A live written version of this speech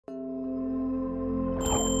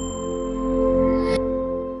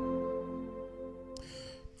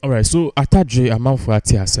All right, so Atadre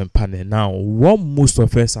Amanfuati Asempane. Now, what most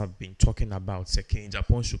of us have been talking about, saying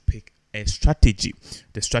Japan should pick a strategy.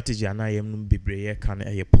 The strategy and I am Bibre can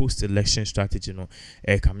a post-election strategy. No,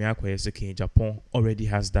 Kamiyako Japan already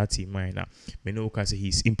has that in mind now. Menoka say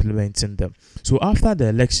he's implementing them. So after the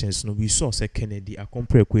elections, no, we saw say Kennedy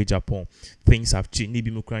Akuffo Japan. Things have changed.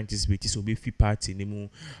 Nibi Mukrantis British will be free party. Nimu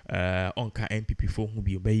onka MPP for who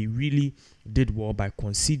be, but he really did well by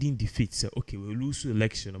conceding defeat. So okay, we'll lose the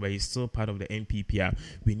election, but he's still part of the MPP.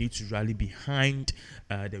 We need to rally behind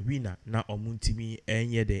the winner. Now Omuntimi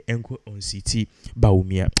enye the enko Unseat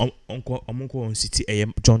Unseat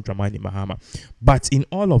John Dramani Mahama. But in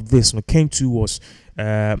all of this, no came to was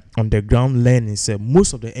on the ground learning. Said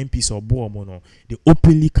most of the MPs or Boamono they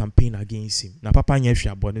openly campaign against him. Now Papa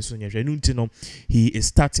Nyefia Boneso he is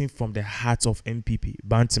starting from the heart of MPP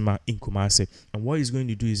Bantama in Kumasi, and what he's going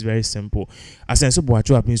to do is very simple. Asenso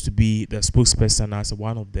Boakye happens to be the spokesperson as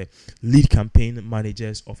one of the lead campaign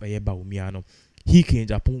managers of Ayeba Umiano. He can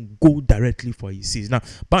Japan go directly for his seats. Now,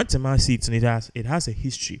 Bantama seats, it has a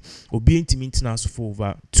history of being team international for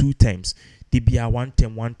over 2 times. DBR one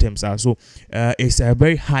term. So it's a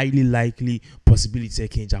very highly likely possibility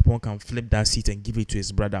that Japan can flip that seat and give it to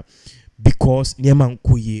his brother. Because Nieman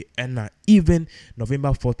Kuye and even November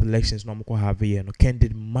 4th elections, no Ken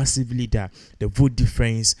did massively that the vote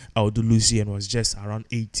difference out of Lucian was just around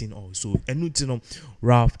 18 or so. And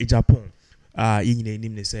Ralph Japan.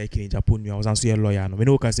 Japan, I was also a lawyer.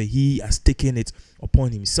 No, say he has taken it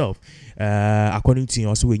upon himself. According to him,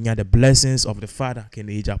 also we need the blessings of the father,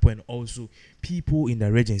 Japan, and also people in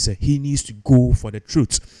the region say he needs to go for the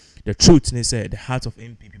truth. The truth, they say, the heart of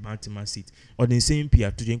MPP Bantama seat, or the same PR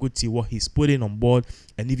to go see what he's putting on board,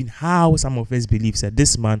 and even how some of us believe that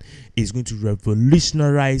this man is going to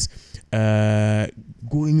revolutionize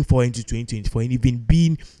going for into 2024, and even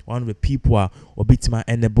being one of the people or Bitima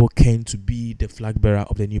enable Ken to be the flag bearer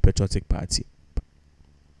of the New Patriotic Party.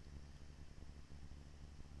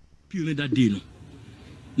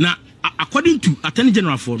 Now, according to Attorney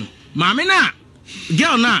General for no, Mamina,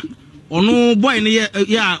 girl na. Ono boy ne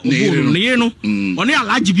ya obo ne no ono ya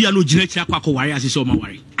large bia no gina kira kwako ware asese o ma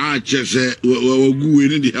ware a chese wagu we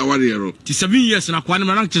ne di haware ro ti 7 years na kwa ne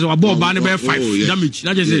na chese wa ball ba ne be 5 damage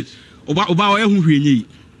na chese oba o ehu hwenye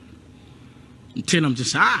ntenam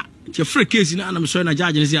chese ti free case na me so na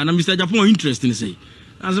judge ne say na Mr. Japan interest ne say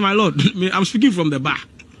as my lord I'm speaking from the bar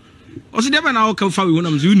o se dey na o ka fa we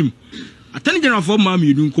wonam ze unim Attorney General for ma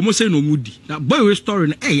me dun komo say no mudi na boy we story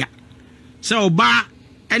na eya say oba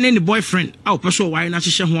and then the boyfriend, our person, why not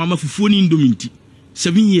share one for 4 indomiti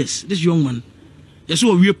 7 years. This young man, yes,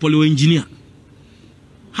 a real polo engineer.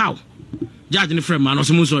 How? Judge the friend, man, or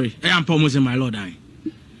some sorry. I am almost in my lord. I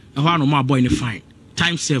want my boy in the fine.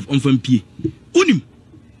 Time serve on from P. Unim.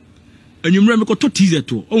 And you remember to teaser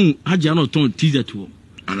to. Oh, had you not told teaser to?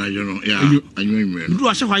 And I don't know, yeah, I remember. Do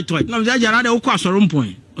a white toy. Now, I had a cross or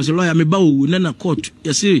point. As a lawyer, me bow, Nana court.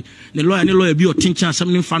 You see, the lawyer be your teacher,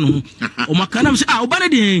 something fun. Oh, my can say, ah,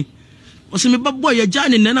 Banady. Or say, me boy, you're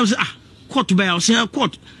joining, and I was court to buy, I'll say,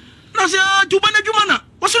 court. And I say, to Banajumana.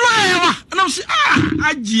 What's the lawyer? And I say,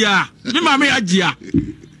 Ajia, me mammy, Ajia.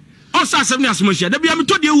 Also, 7 years, monsieur, there be a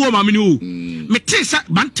told you, woman, me takes that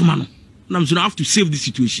Bantamano. And I'm going to have to save the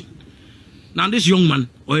situation. Now, this young man,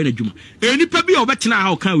 or any Juma, any baby or better now,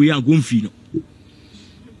 how can we are going fino?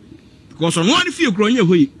 Because on one feel growing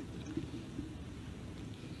away.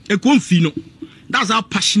 A confino. That's how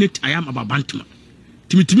passionate I am about Bantama.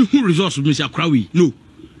 Timmy who resource with Mr. Crowy. No.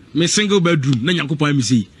 My single bedroom, Nanyakopa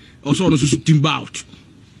MC. Also on the timber out.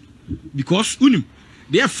 Because unim,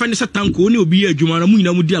 they have friends at Tanko only be a Jumana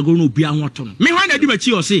Muna Mudia going to be a waton. Me when I do what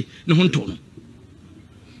you say, no one tono.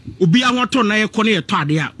 Ubi a waton, I corner a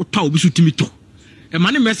tadia, or tau bisu timito. A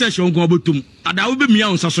money message on Gobotum, and I will be me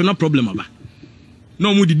on no problem about.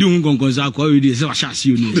 No more doing Gonzaga already. So I shall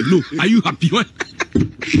see you. Look, are you happy?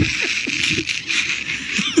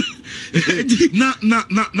 Not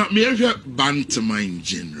me ever Bantama in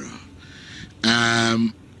general.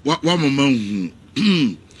 What one moment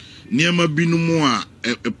near my binumwa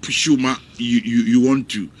a pushuma you want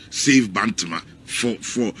to save Bantama for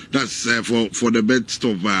that's for the best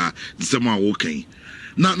of the summer walking.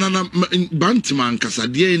 Na Bantama and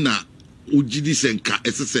Casadiena. Ujidi senka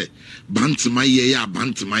esese Bantama ye ya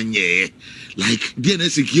Bantama nye like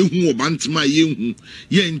DNS yehu Bantama yehu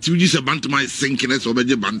ye introduce se Bantama sinking so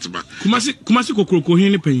beje Bantama kumasi kokroko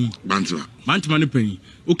hin ne panyi Bantama ne panyi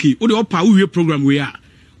okay o de opa wo program we a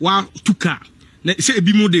wa tuka na se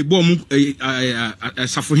ebi mu de bo mu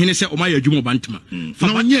safo hin se o ma ya adwuma Bantama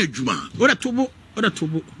na wanya adwuma o da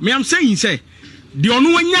tobo me am saying say the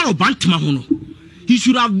onu wanya Bantama ho no he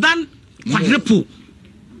should have done quadruple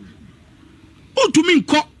to me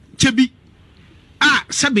nko chebi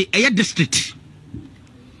sabe eye district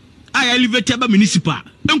elevator ba municipal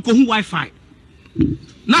enko hu wifi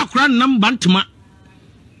na akra nam Bantama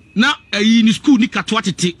na ni school ni katwa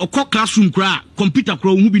tete okọ classroom kra computer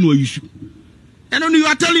kra hu bi no ayisu and you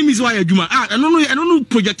are telling me why aduma I don't know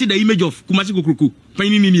projected the image of Kumasi Kokroko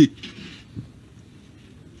panini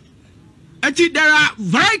there are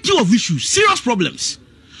variety of issues, serious problems.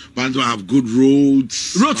 Bantama have good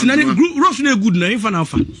roads. Roads no good na infa na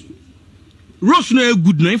fa. Roads no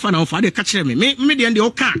good na infa na fa. They catch me dey and they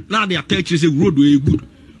oka now they are telling you say road way good.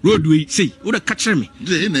 Road way say wo dey catch me.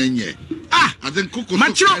 Dey na nye. I think Koko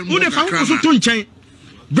Machiro wo dey fa wo so to nchen.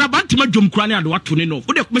 Bra Bantama dwom kra ne ade wato ne no.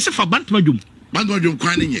 Wo dey me se fa Bantama dwom. Bantama dwom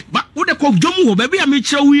kra ne nye. Ba wo dey ko dwom ho ba bia me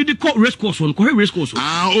kira wo dey ko race course on ko race course.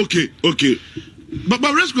 Okay. But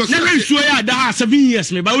race course. Never sure ya da 7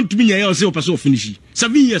 years me ba won tumi nya say o person finish.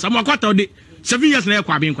 7 years am akwata de 7 years na ya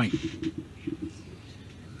kwa ben kwan.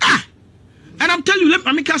 And I'm telling you,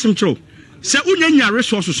 let me cast some throw. Say unya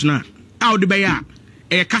resources na how de be ya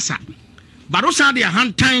e kasa. But o say dey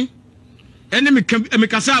hand time enemy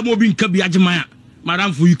kasa mo bi nka bi agema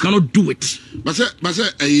madam for you cannot do it. But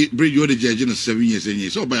say bridge you the judge in 7 years and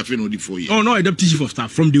years so by no the 4 years. Oh no, deputy chief of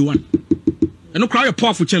staff from day one. And no cry a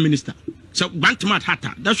powerful chair minister. So Bantama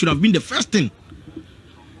Hatta, that should have been the first thing.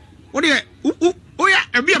 Oh yeah,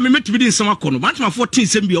 I met to be in some corner. Bantama 14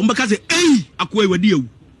 Sembi, because Akwe with you.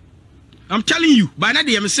 I'm telling you, by now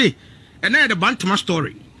they say, and then the Bantama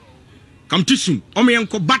story. Come too soon. Me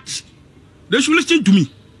uncle, but they should listen to me.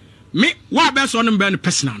 Me, why best on them by the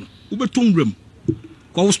personal? Ube room.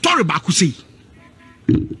 Call story back who say.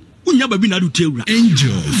 Unya baby na do teura.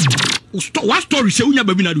 Angels. What story say unya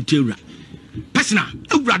baby na do teura? Personal,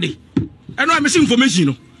 everybody. I know I'm missing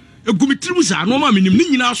information. A gumitribusa, no mammy,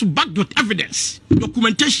 Nina, so back with evidence,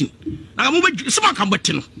 documentation. I'm moving some come back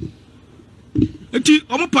to no.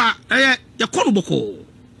 Omopa, the Konoboko.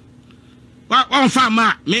 One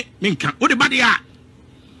farmer, me, Minka, what the body are.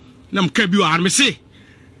 Nam Kebu are, me say.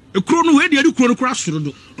 A chrono, where do you chrono cross to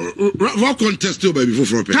do? What contest you by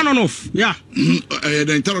before turn on off, yeah.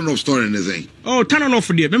 Then turn on off story and saying. Oh, turn on off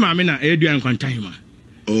for the Mamma, Adrian Quantahima.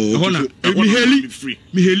 Oh,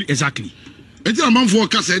 Miheli, exactly. It's a man for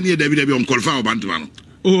Cassa near David on Colfa Bantama.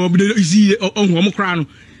 Oh, but you see, Omocran,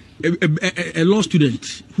 a law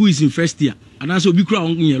student who is in first year, and also be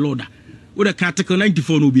crowned in your lord. With a Article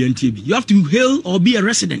 94 no be NTB. You have to hail or be a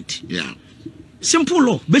resident. Yeah. Simple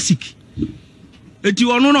law, basic. If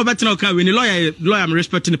you are no better now, when a lawyer I'm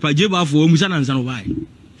respecting the Pajeba for Musan and Zanovai.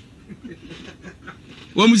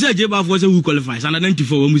 When Musa Jeba was who qualifies, and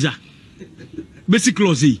 94 Musa. Basic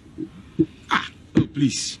laws. Oh,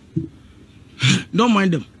 please. Don't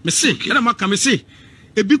mind them. Me say, and I'm come say,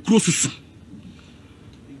 a big close.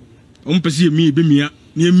 Perceive me, be me,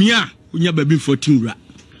 near me, unya baby 14 rat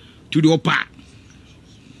to the opa.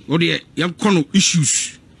 Or the young corner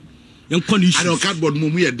issues. Young corner issues. I don't cardboard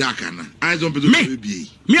mummy a dark anna. I don't believe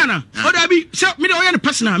me. Miana, or there be, so me the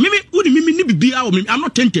person. Maybe would me be out. I'm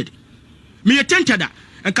not tempted. Me a tempted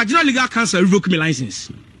and Cardinal Legal Council revoke my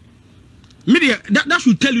license. Media that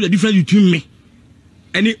should tell you the difference between me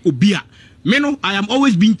and Obia. Meno, I am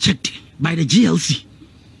always being checked by the GLC.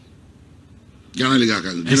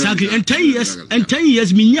 Exactly. And 10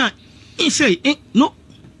 years, Minya, say, no.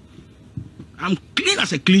 I'm clean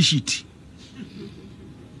as a clean sheet.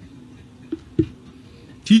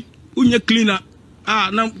 Unya cleaner.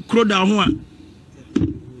 Now crow down one.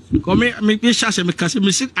 Come me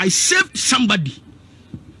I saved somebody.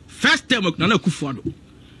 First time Nana Akuffo.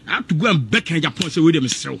 I have to go and beg in Japan say with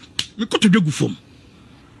myself. Me got to do good form.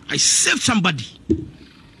 I saved somebody.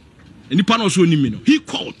 And the pan also knew me. He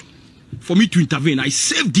called for me to intervene. I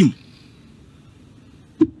saved him.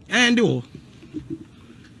 And oh.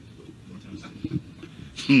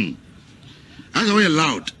 That's why you're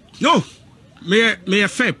loud. No. May I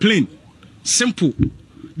fair, plain, simple.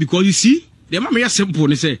 Because you see, the man may simple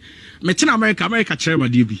and say, Metin America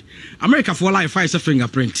chairman DB. America for life is a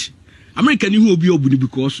fingerprint. America knew who will be open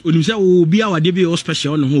because when you say oh be our DB or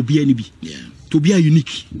special no who be any be. Yeah. To be a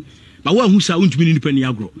unique. But one who sound to me independent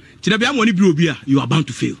agro. To be money bro you are bound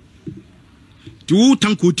to fail. To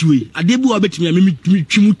tanko to a debu abet me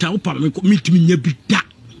chimuta upa meet me bida.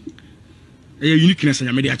 A uniqueness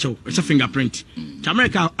in media show. It's a fingerprint. To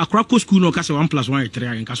America a crack school no cast 1+1 3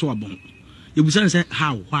 and caso bon. You will say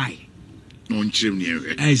how why? On chimney.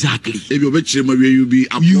 Exactly. If you bet you be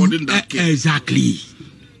uploading that exactly.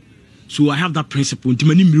 So I have that principle.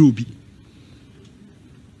 Timani mirubi.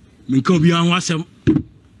 Minko bi an wasem.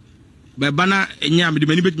 Ba bana enya me de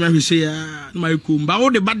mani betuma hwese ya my kumba.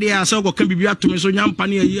 All the bad dey asa go kan bibia to me so nyampa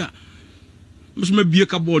ne ayi a. Muso ma bie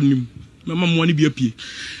ka board nim. Mama money be a pie.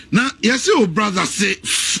 Now, yes, your brother say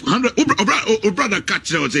 100. Oh, brother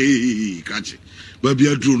catch it. Say catch it. But be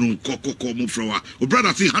a drone. Come from our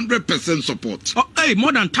brother say 100% support. Oh, hey,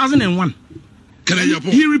 more than 1,001.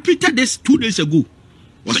 He repeated this 2 days ago.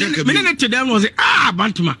 Minute to them was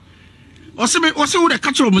Bantama. What's the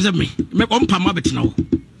catcher of me? Make one palm rabbit now.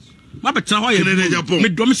 Rabbit now, me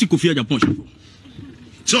domestic of Japan.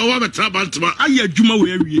 So, what about Bantama? I hear Juma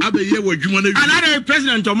where we are the year where Juma and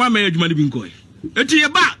president of my marriage money being going. It's your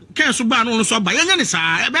back, Casso Ban on so by any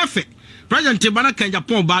side, a benefit. President Tibana can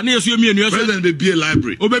Japan, but near you, me and your president be a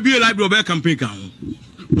library. Or be a library of campaign.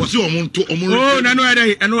 What's your amount to? Oh,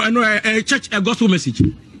 I know a church a gospel message.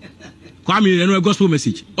 Kwame, I know a gospel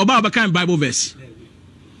message. About a kind Bible verse.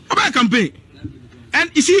 About campaign. And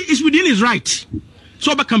you see, it's within his right.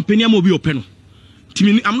 So about campaign, will be open.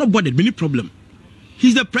 I'm not bothered, many problem.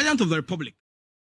 He's the president of the republic.